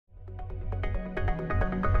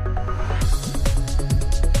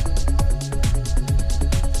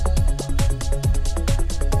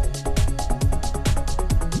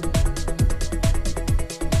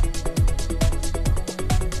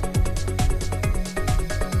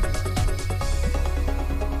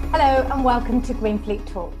Hello and welcome to GreenFleet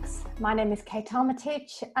Talks. My name is Kate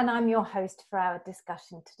Armitage and I'm your host for our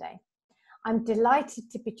discussion today. I'm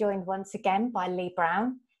delighted to be joined once again by Lee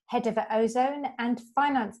Brown, Head of OZone and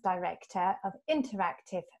Finance Director of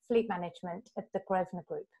Interactive Fleet Management at the Grosvenor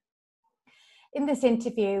Group. In this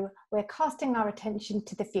interview, we're casting our attention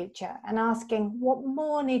to the future and asking what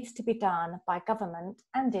more needs to be done by government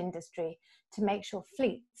and industry to make sure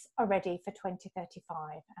fleets are ready for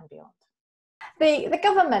 2035 and beyond. The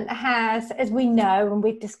government has, as we know and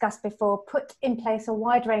we've discussed before, put in place a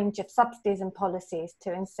wide range of subsidies and policies to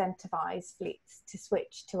incentivise fleets to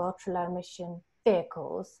switch to ultra-low emission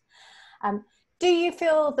vehicles. Do you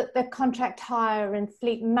feel that the contract hire and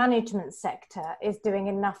fleet management sector is doing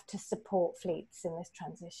enough to support fleets in this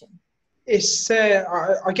transition? It's.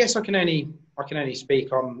 I guess I can only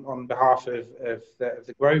speak on behalf of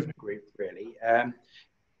the Grosvenor Group, really.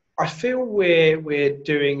 I feel we're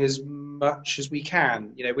doing as much as we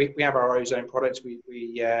can. You know, we have our OZone products. We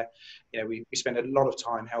spend a lot of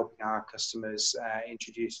time helping our customers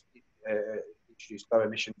introduce low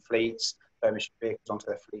emission fleets, low emission vehicles onto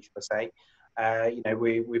their fleet, per se.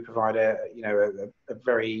 We provide a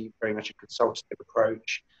very much a consultative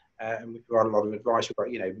approach, and we provide a lot of advice.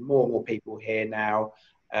 We've got more and more people here now,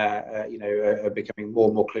 are becoming more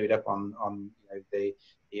and more clued up on the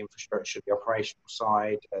infrastructure, the operational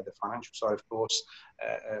side, the financial side, of course,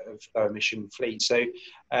 of low emission fleets. So,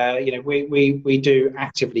 we do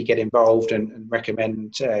actively get involved and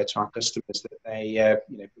recommend to our customers that they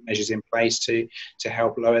put measures in place to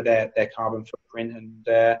help lower their carbon footprint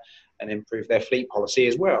and improve their fleet policy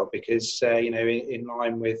as well, because in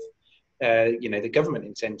line with the government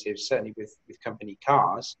incentives, certainly with company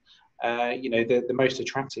cars, the most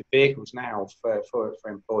attractive vehicles now for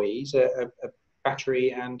employees are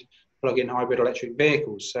battery and plug-in hybrid electric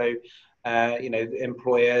vehicles. So,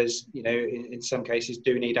 employers, in some cases,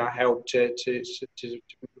 do need our help to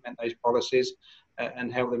implement those policies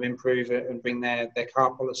and help them improve and bring their car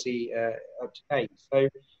policy up to date. So,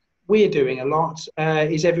 we're doing a lot.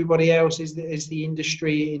 Is everybody else? Is the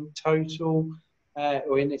industry in total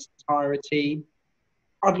or in its entirety?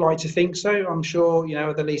 I'd like to think so. I'm sure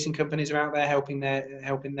the leasing companies are out there helping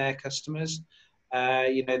their customers.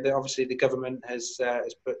 Obviously the government has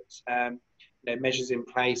put measures in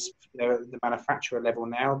place. At the manufacturer level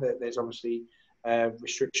now, that there's obviously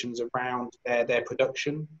restrictions around their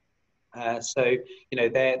production. So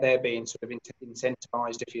they're being sort of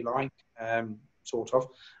incentivized, if you like,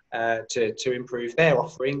 to improve their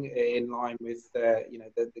offering in line with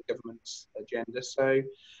the government's agenda. So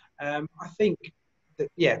I think that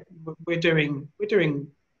we're doing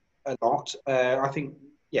a lot. I think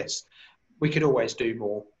yes, we could always do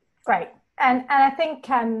more. Great, and I think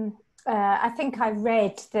I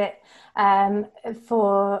read that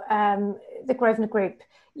for the Grosvenor Group,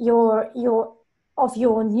 your of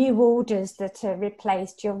your new orders that are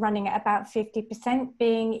replaced, you're running at about 50%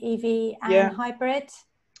 being EV and hybrid.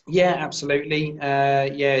 Yeah, absolutely.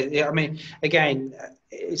 I mean, again,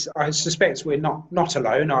 I suspect we're not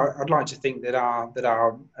alone. I'd like to think that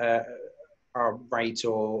our rate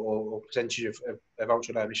or percentage of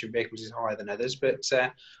ultra low emission vehicles is higher than others, but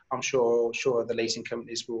I'm sure the leasing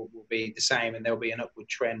companies will be the same, and there'll be an upward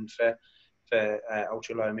trend for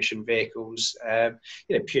ultra low emission vehicles,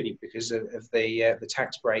 purely because of the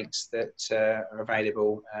tax breaks that are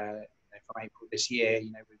available from April this year.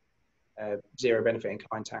 With zero benefit in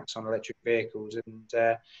kind tax on electric vehicles, and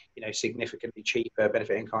significantly cheaper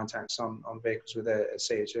benefit in kind tax on vehicles with a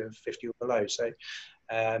CO2 of 50 or below. So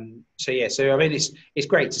I mean, it's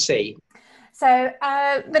great to see. So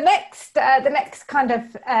the next kind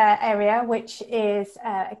of area, which is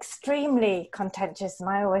extremely contentious, and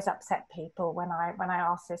I always upset people when I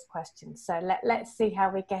ask this question. So let's see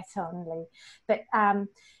how we get on, Lee. But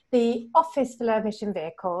the Office for Low Emission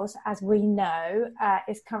Vehicles, as we know,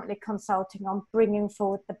 is currently consulting on bringing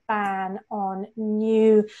forward the ban on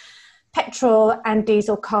new petrol and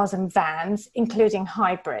diesel cars and vans, including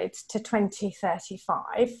hybrids, to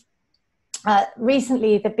 2035.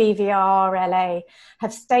 Recently, the BVRLA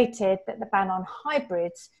have stated that the ban on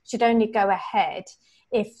hybrids should only go ahead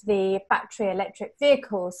if the battery electric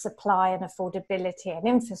vehicles supply and affordability and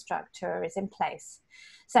infrastructure is in place.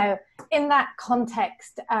 So in that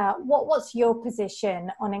context, what's your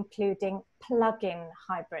position on including plug-in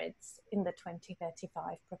hybrids in the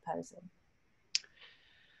 2035 proposal?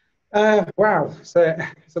 Wow, so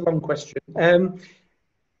it's a long question. I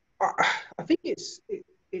think it's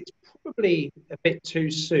probably a bit too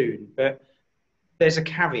soon, but there's a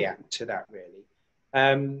caveat to that, really.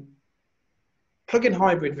 Plug-in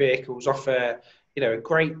hybrid vehicles offer, a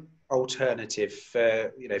great alternative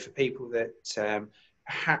for, for people that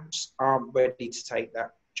perhaps aren't ready to take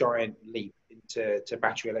that giant leap into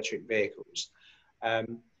battery electric vehicles. I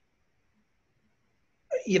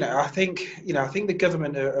think the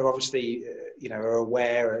government are obviously, are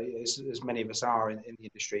aware, as many of us are in the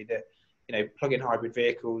industry, that, plug-in hybrid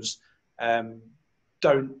vehicles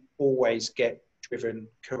don't always get driven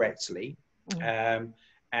correctly. They're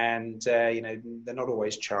not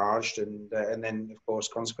always charged, and then of course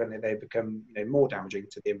consequently they become more damaging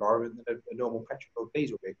to the environment than a normal petrol or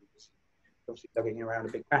diesel vehicle, obviously lugging around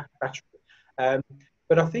a big battery.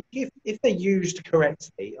 But I think if they're used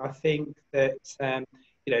correctly, I think that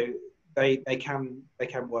they can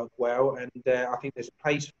work well, and I think there's a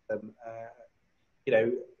place for them.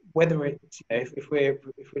 Whether it's if we're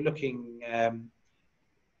looking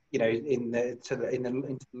into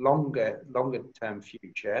the longer term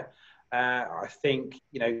future, I think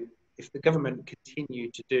if the government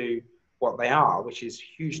continue to do what they are, which is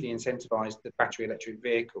hugely incentivise the battery electric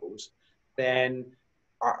vehicles, then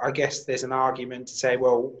I guess there's an argument to say,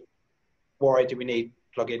 well, why do we need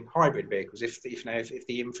plug-in hybrid vehicles if the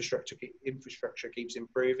infrastructure keeps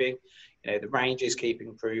improving, the ranges keep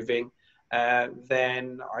improving,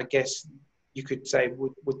 then I guess you could say,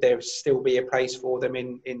 would there still be a place for them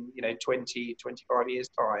in 20, 25 years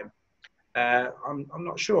time? I'm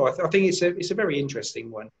not sure. I think it's a very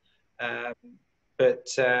interesting one, but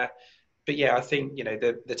yeah, I think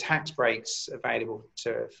the tax breaks available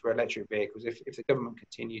for electric vehicles, if the government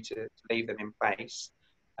continue to leave them in place,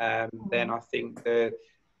 then I think the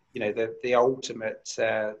ultimate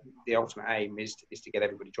aim is to get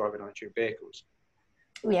everybody driving electric vehicles.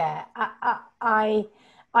 Yeah,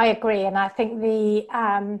 I agree, and I think the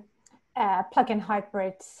plug-in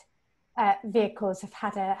hybrids vehicles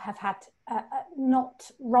have had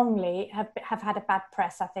not wrongly have had a bad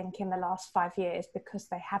press, I think, in the last 5 years, because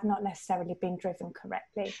they have not necessarily been driven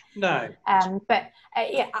correctly. No. But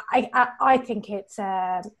yeah, I think it's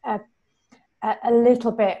a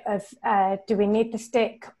little bit of do we need the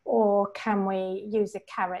stick, or can we use a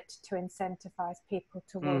carrot to incentivize people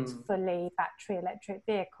towards fully battery electric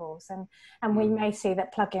vehicles? And we may see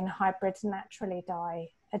that plug-in hybrids naturally die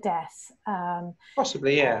a death.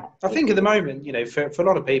 Possibly, yeah. I think at the moment, for a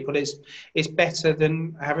lot of people, it's better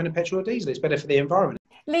than having a petrol or diesel. It's better for the environment.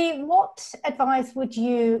 Lee, what advice would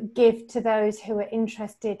you give to those who are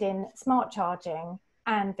interested in smart charging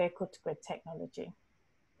and vehicle-to-grid technology?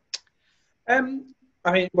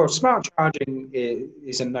 Smart charging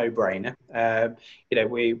is a no-brainer.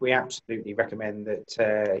 We absolutely recommend that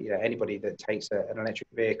anybody that takes an electric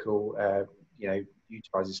vehicle,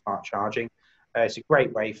 utilises smart charging. It's a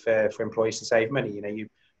great way for employees to save money.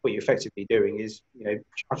 What you're effectively doing is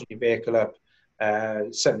charging your vehicle up,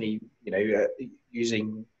 certainly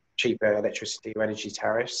using cheaper electricity or energy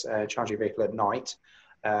tariffs, charging your vehicle at night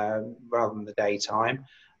rather than the daytime.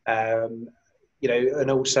 And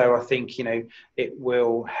also I think it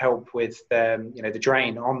will help with the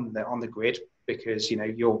drain on the grid, because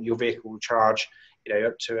your vehicle will charge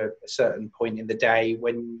up to a certain point in the day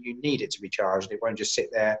when you need it to be charged. It won't just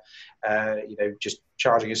sit there just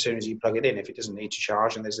charging as soon as you plug it in. If it doesn't need to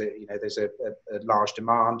charge and there's a large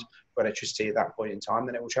demand for electricity at that point in time,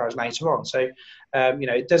 then it will charge later on. So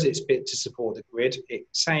it does its bit to support the grid. It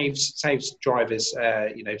saves drivers,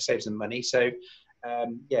 saves them money. So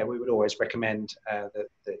we would always recommend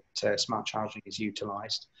that smart charging is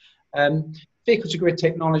utilised. Vehicle to grid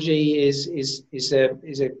technology is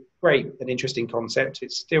a great and interesting concept.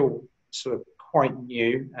 It's still sort of quite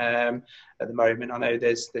new at the moment. I know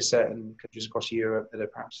there's certain countries across Europe that are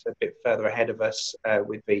perhaps a bit further ahead of us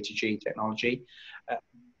with V2G technology.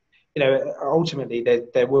 Ultimately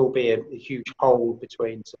there will be a huge hole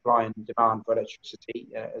between supply and demand for electricity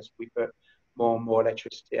as we put more and more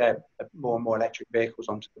electric vehicles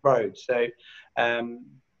onto the road. So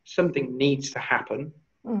something needs to happen.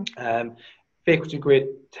 Vehicle to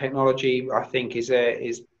grid technology, I think, is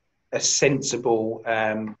a sensible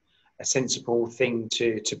thing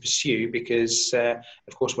to pursue, because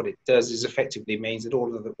of course what it does is effectively means that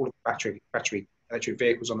all of the battery electric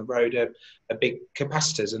vehicles on the road are big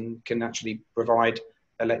capacitors and can actually provide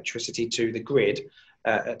electricity to the grid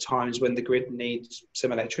at times when the grid needs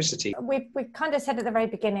some electricity. We kind of said at the very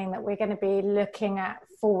beginning that we're going to be looking at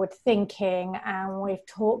forward thinking, and we've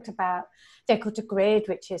talked about vehicle to grid,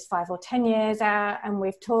 which is 5 or 10 years out, and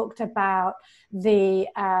we've talked about the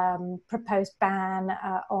proposed ban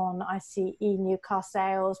on ICE new car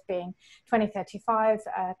sales being 2035,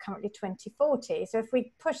 currently 2040. So if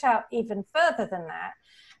we push out even further than that,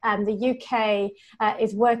 the UK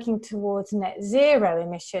is working towards net zero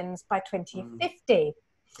emissions by 2050.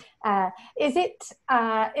 Is it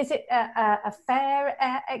a fair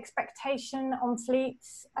expectation on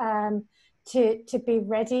fleets to be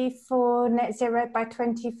ready for net zero by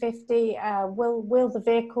 2050? Will the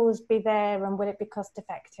vehicles be there, and will it be cost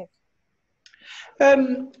effective?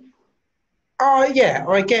 Yeah,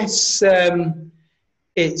 I guess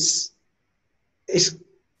it's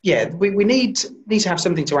yeah, we need to have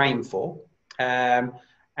something to aim for,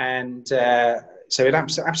 and so it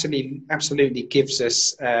absolutely gives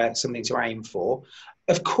us something to aim for.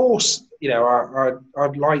 Of course, you know,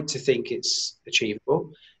 I'd like to think it's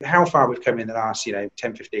achievable. How far we've come in the last,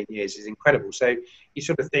 10, 15 years is incredible. So you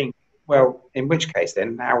sort of think, well, in which case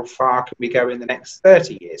then, how far can we go in the next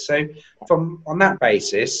 30 years? So on that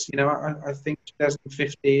basis, I think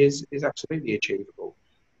 2050 is absolutely achievable.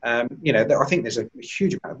 I think there's a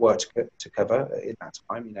huge amount of work to cover in that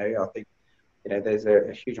time. I think, there's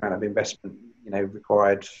a huge amount of investment,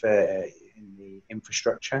 required in the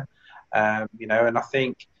infrastructure, and I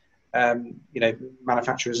think,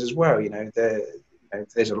 manufacturers as well,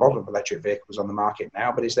 there's a lot of electric vehicles on the market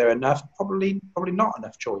now, but is there enough? Probably not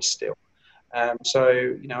enough choice still.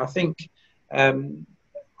 So, I think, in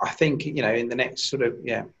the next sort of,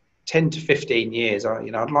 10 to 15 years,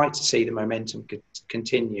 I'd like to see the momentum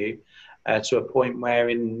continue to a point where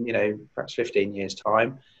in, perhaps 15 years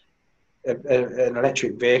time, an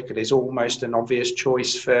electric vehicle is almost an obvious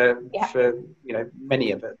choice for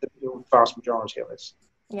many of it, the vast majority of us.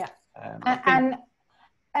 Yeah. And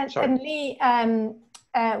Lee,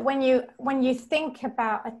 when you think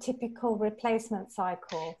about a typical replacement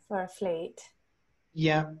cycle for a fleet?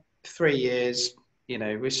 Yeah, 3 years.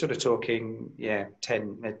 We're sort of talking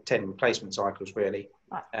 10 replacement cycles really.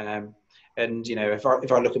 Right. And if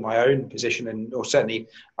I look at my own position, or certainly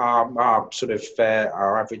our sort of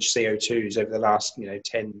our average CO2s over the last 10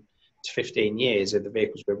 to 15 years of the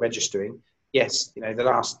vehicles we're registering, yes,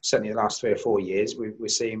 certainly the last 3 or 4 years, we're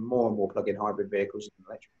seeing more and more plug-in hybrid vehicles and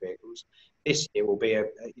electric vehicles. This year will be a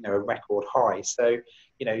record high. So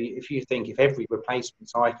if every replacement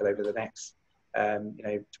cycle over the next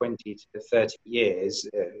 20 to 30 years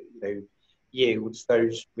yields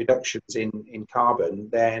those reductions in carbon,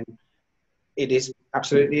 then it is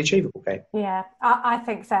absolutely achievable, Kate. Yeah, I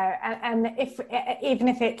think so. And if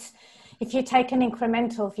you take an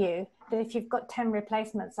incremental view, that if you've got 10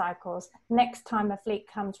 replacement cycles, next time a fleet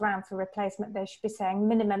comes round for replacement, they should be saying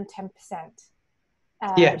minimum 10%.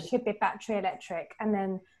 It should be battery electric, and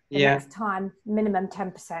then the next time minimum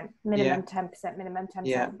 10%, minimum 10%, minimum 10%.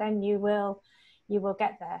 Yeah. Then you will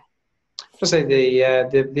get there. I say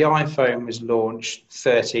the iPhone was launched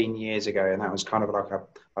 13 years ago, and that was kind of like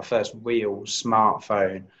our first real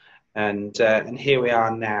smartphone. And here we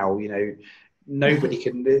are now. Nobody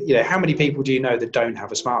can. How many people do you know that don't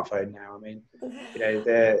have a smartphone now? I mean,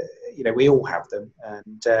 we all have them.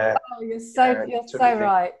 And you're so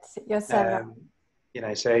right. You're so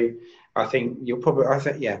right. So I think I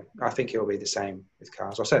think it'll be the same with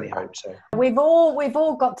cars. I certainly hope so. We've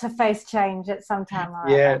all got to face change at some time.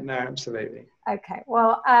 Yeah, no, absolutely. Okay,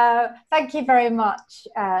 well, thank you very much,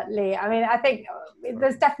 Lee. I mean, I think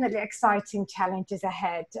there's definitely exciting challenges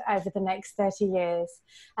ahead over the next 30 years,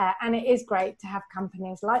 and it is great to have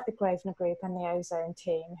companies like the Grosvenor Group and the OZone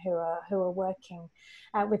team who are working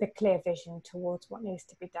with a clear vision towards what needs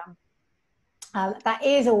to be done. That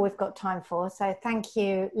is all we've got time for. So thank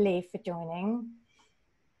you, Lee, for joining.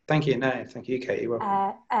 Thank you. No, thank you, Kate. You're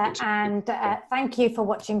welcome. Thank you for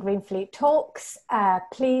watching GreenFleet Talks.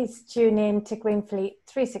 Please tune in to GreenFleet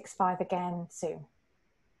 365 again soon.